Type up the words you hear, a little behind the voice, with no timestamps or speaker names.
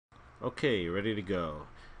Okay, ready to go.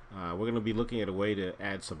 We're going to be looking at a way to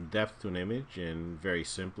add some depth to an image, and very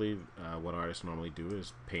simply, what artists normally do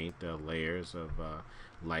is paint layers of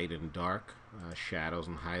light and dark, shadows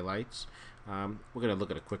and highlights. We're going to look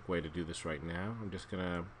at a quick way to do this right now. I'm just going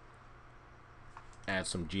to add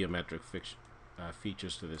some geometric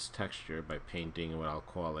features to this texture by painting what I'll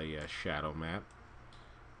call a shadow map.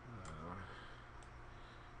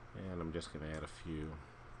 And I'm just going to add a few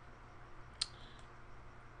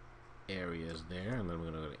areas there, and then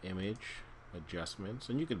we're going to go to image adjustments,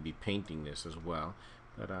 and you could be painting this as well,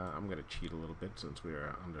 but I'm going to cheat a little bit since we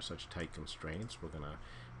are under such tight constraints. We're going to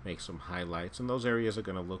make some highlights, and those areas are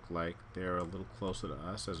going to look like they're a little closer to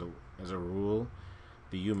us. As a rule,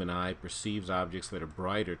 the human eye perceives objects that are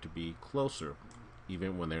brighter to be closer,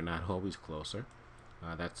 even when they're not always closer.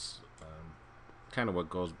 That's kind of what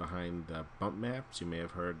goes behind bump maps. You may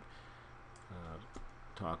have heard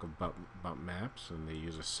talk of bump maps, and they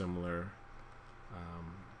use a similar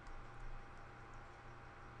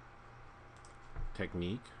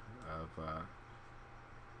technique of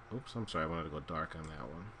oops, I'm sorry, I wanted to go dark on that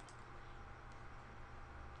one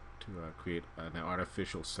to create an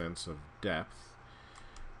artificial sense of depth.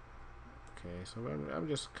 Okay, so I'm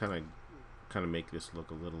just kind of make this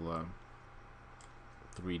look a little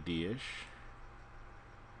 3D-ish.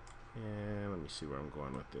 And let me see where I'm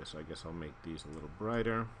going with this. I guess I'll make these a little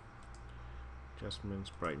brighter.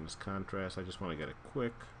 Adjustments, brightness, contrast. I just want to get a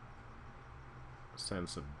quick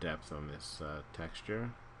sense of depth on this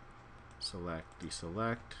texture. Select,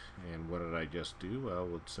 deselect, and what did I just do? Well,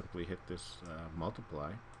 we'll simply hit this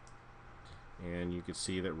multiply, and you can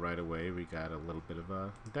see that right away we got a little bit of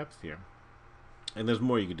a depth here. And there's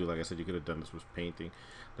more you could do. Like I said, you could have done this with painting.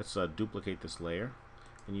 Let's duplicate this layer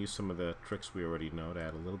and use some of the tricks we already know to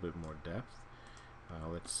add a little bit more depth.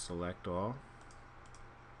 Let's select all,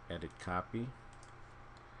 edit copy,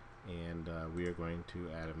 and we are going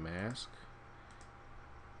to add a mask.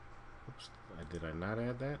 Oops, did I not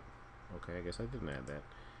add that? Okay, I guess I didn't add that.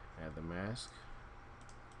 Add the mask,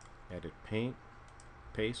 edit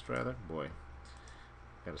paste rather. Boy,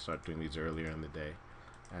 gotta start doing these earlier in the day.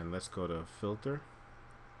 And let's go to filter,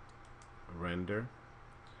 render,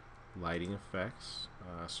 lighting effects.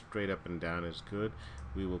 Straight up and down is good.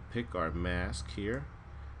 We will pick our mask here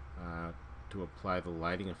to apply the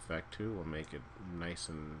lighting effect to. We'll make it nice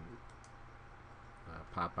and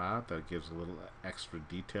pop out. That gives a little extra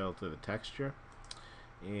detail to the texture,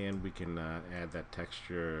 and we can add that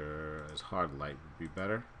texture as hard light would be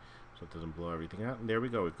better, so it doesn't blow everything out. And there we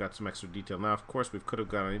go, we've got some extra detail. Now of course we could have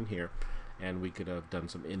gone in here and we could have done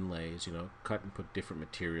some inlays, you know, cut and put different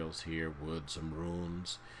materials here, wood, some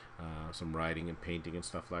runes, some writing and painting and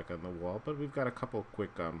stuff like on the wall, but we've got a couple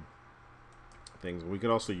quick things. We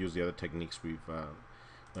could also use the other techniques we've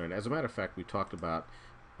learned. As a matter of fact, we talked about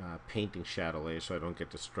painting shadow layers so I don't get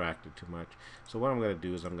distracted too much. So what I'm going to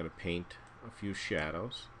do is I'm going to paint a few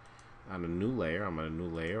shadows on a new layer. I'm on a new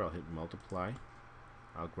layer. I'll hit multiply.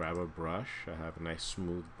 I'll grab a brush. I have a nice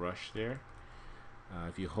smooth brush there.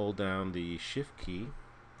 If you hold down the shift key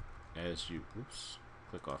as you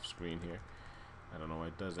click off screen here, I don't know why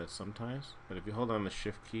it does that sometimes, but if you hold on the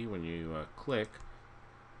shift key when you click,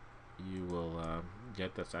 you will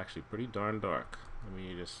get that's actually pretty darn dark. Let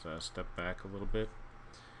me just step back a little bit,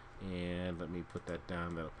 and let me put that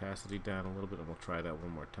down, that opacity down a little bit, and we'll try that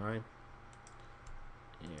one more time.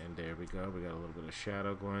 And there we go, we got a little bit of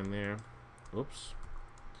shadow going there. Oops,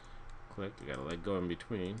 click, you gotta let go in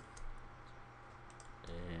between,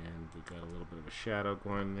 and we got a little bit of a shadow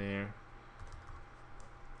going there.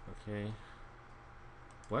 Okay,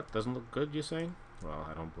 what, doesn't look good, you saying? Well,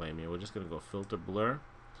 I don't blame you. We're just gonna go filter, blur,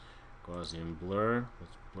 Gaussian blur.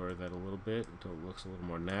 Let's blur that a little bit until it looks a little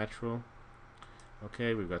more natural.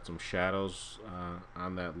 Okay, we've got some shadows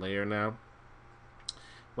on that layer now.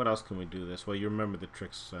 What else can we do this? Well, you remember the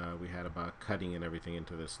tricks we had about cutting and everything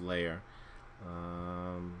into this layer.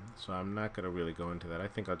 So I'm not going to really go into that. I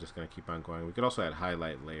think I'm just going to keep on going. We could also add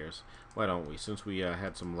highlight layers. Why don't we? Since we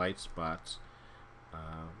had some light spots,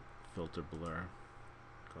 filter, blur,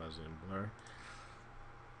 Gaussian blur.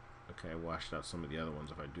 Okay, I washed out some of the other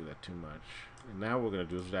ones if I do that too much. And now what we're going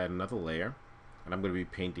to do is add another layer. And I'm going to be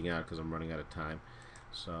painting out because I'm running out of time.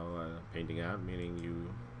 So painting out meaning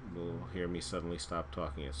you will hear me suddenly stop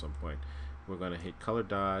talking at some point. We're going to hit color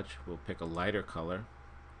dodge. We'll pick a lighter color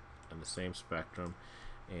in the same spectrum,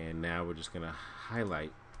 and now we're just going to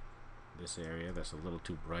highlight this area that's a little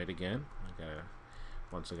too bright again.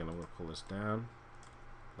 Once again, I'm going to pull this down.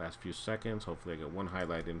 Last few seconds. Hopefully I get one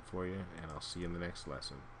highlight in for you, and I'll see you in the next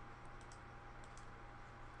lesson.